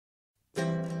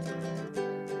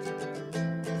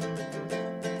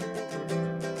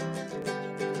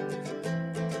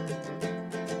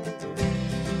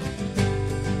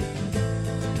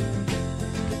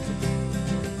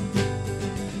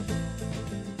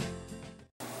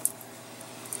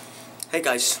Hey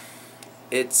guys,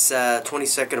 it's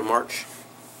 22nd of March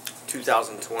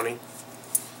 2020.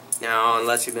 Now,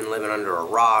 unless you've been living under a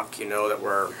rock, you know that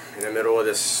we're in the middle of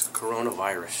this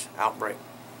coronavirus outbreak.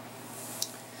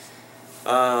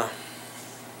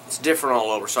 It's different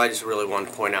all over, so I just really want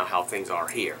to point out how things are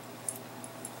here.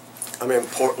 I'm in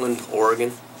Portland,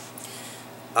 Oregon.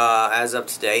 As of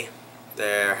today,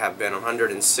 there have been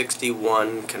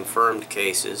 161 confirmed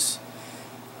cases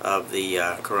of the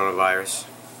coronavirus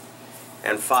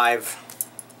and 5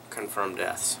 confirmed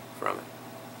deaths from it.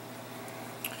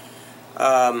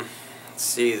 Let's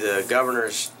see, the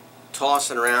governor's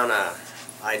tossing around an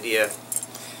idea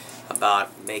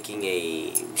about making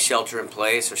a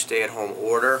shelter-in-place or stay-at-home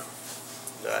order.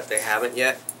 They haven't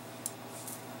yet.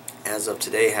 As of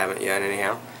today, haven't yet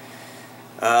anyhow.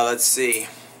 Let's see.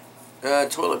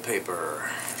 Toilet paper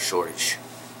shortage.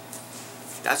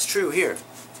 That's true here.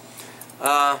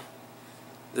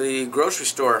 The grocery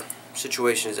store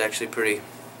situation is actually pretty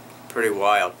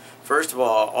wild. First of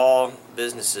all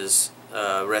businesses,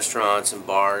 restaurants and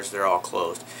bars, they're all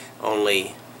closed.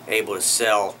 Only able to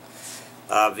sell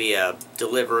via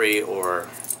delivery or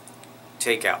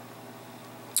takeout.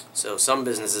 So some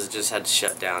businesses just had to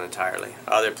shut down entirely.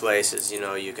 Other places, you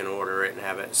know, you can order it and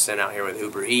have it sent out here with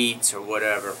Uber Eats or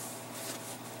whatever.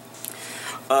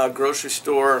 Grocery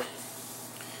store,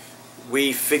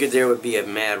 we figured there would be a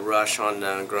mad rush on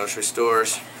grocery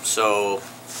stores. So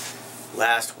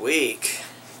last week,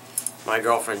 my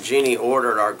girlfriend Jeannie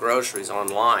ordered our groceries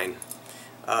online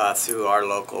through our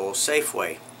local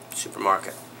Safeway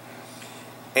supermarket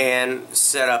and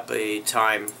set up a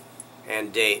time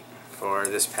and date for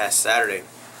this past Saturday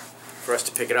for us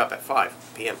to pick it up at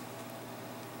 5 p.m.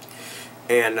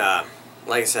 And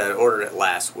like I said, I ordered it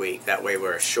last week. That way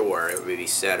we're sure it would be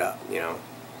set up, you know.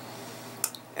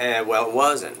 And well, it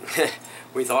wasn't.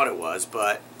 We thought it was,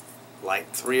 but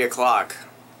like 3 o'clock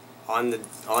on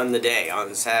the day,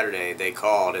 on Saturday, they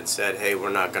called and said, hey, we're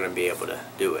not going to be able to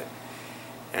do it.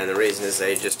 And the reason is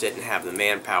they just didn't have the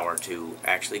manpower to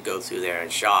actually go through there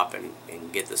and shop and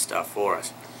get the stuff for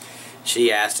us.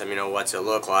 She asked him, you know, what's it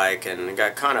look like, and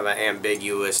got kind of an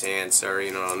ambiguous answer,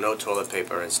 you know, no toilet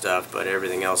paper and stuff, but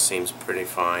everything else seems pretty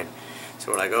fine.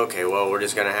 So we're like, okay, well, we're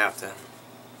just going to have to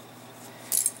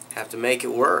make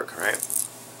it work, right?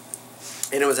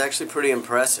 And it was actually pretty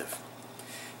impressive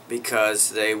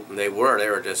because they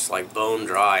were just like bone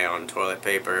dry on toilet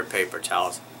paper, paper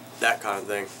towels, that kind of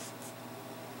thing.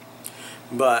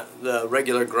 But the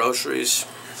regular groceries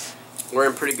were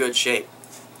in pretty good shape.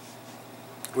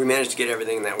 We managed to get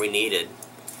everything that we needed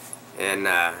in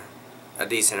a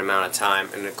decent amount of time.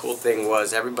 And the cool thing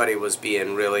was everybody was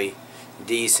being really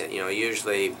decent. You know,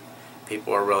 usually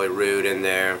people are really rude in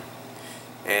there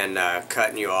and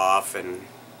cutting you off and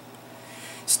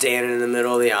standing in the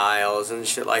middle of the aisles and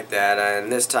shit like that.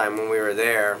 And this time when we were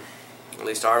there, at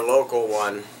least our local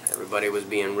one, everybody was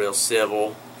being real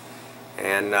civil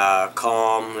and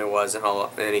calm. There wasn't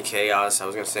any chaos. I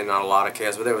was going to say not a lot of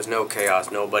chaos, but there was no chaos.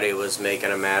 Nobody was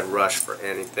making a mad rush for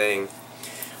anything.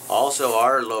 Also,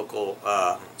 our local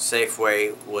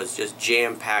Safeway was just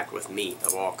jam-packed with meat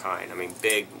of all kind. I mean,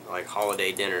 big, like,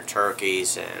 holiday dinner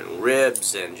turkeys and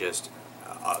ribs and just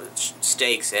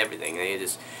steaks, everything. They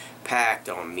just packed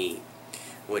on meat,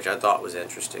 which I thought was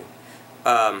interesting.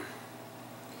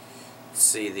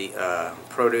 See, the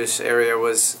produce area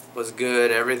was good.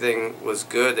 Everything was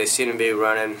good. They seem to be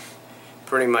running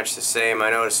pretty much the same. I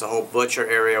noticed the whole butcher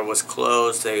area was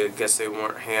closed. I guess they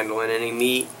weren't handling any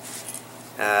meat,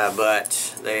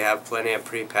 but they have plenty of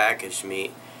prepackaged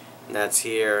meat, and that's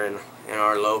here in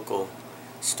our local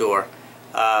store.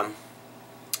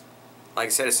 Like I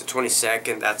said, it's the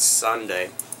 22nd. That's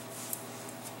Sunday,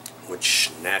 which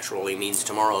naturally means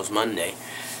tomorrow's Monday.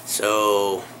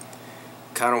 So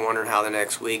kind of wondering how the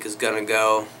next week is gonna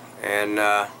go, and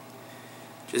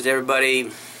just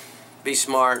everybody be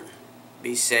smart,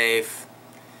 be safe,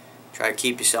 try to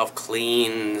keep yourself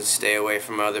clean, stay away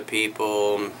from other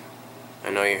people. I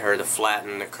know you heard the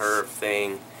flatten the curve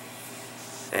thing,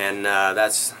 and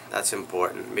that's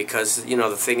important because, you know,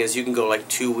 the thing is you can go like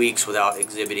 2 weeks without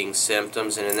exhibiting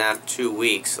symptoms, and in that 2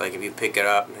 weeks, like if you pick it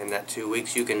up in that 2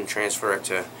 weeks, you can transfer it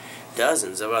to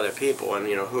dozens of other people, and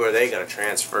you know, who are they going to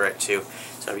transfer it to?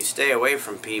 So if you stay away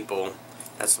from people,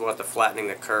 that's what the flattening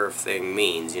the curve thing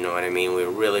means, you know what I mean? We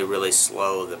really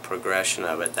slow the progression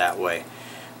of it that way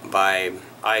by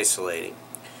isolating.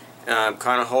 I'm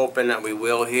kind of hoping that we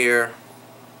will hear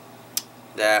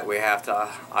that we have to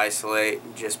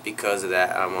isolate just because of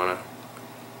that. I want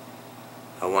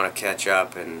to catch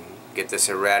up and get this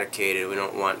eradicated. We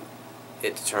don't want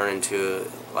it to turn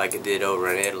into like it did over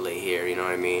in Italy here, you know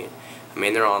what I mean? I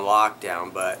mean, they're on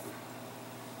lockdown, but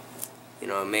you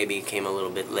know, maybe came a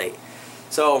little bit late.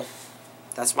 So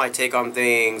that's my take on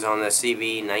things on the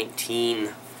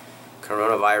CV-19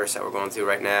 coronavirus that we're going through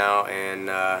right now. And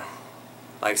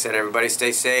like I said, everybody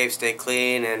stay safe, stay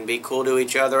clean, and be cool to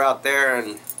each other out there,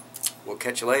 and we'll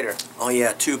catch you later. Oh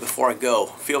yeah, too, before I go,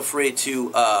 feel free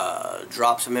to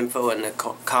drop some info in the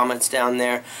comments down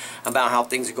there about how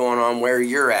things are going on, where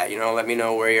you're at. You know, let me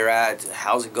know where you're at.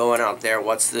 How's it going out there?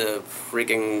 What's the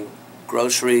freaking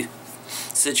grocery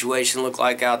situation look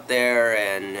like out there,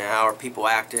 and how are people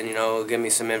acting? You know, give me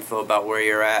some info about where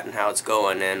you're at and how it's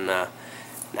going. And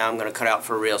now I'm gonna cut out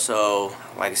for real. So,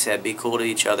 like I said, be cool to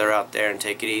each other out there and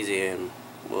take it easy, and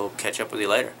we'll catch up with you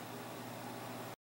later.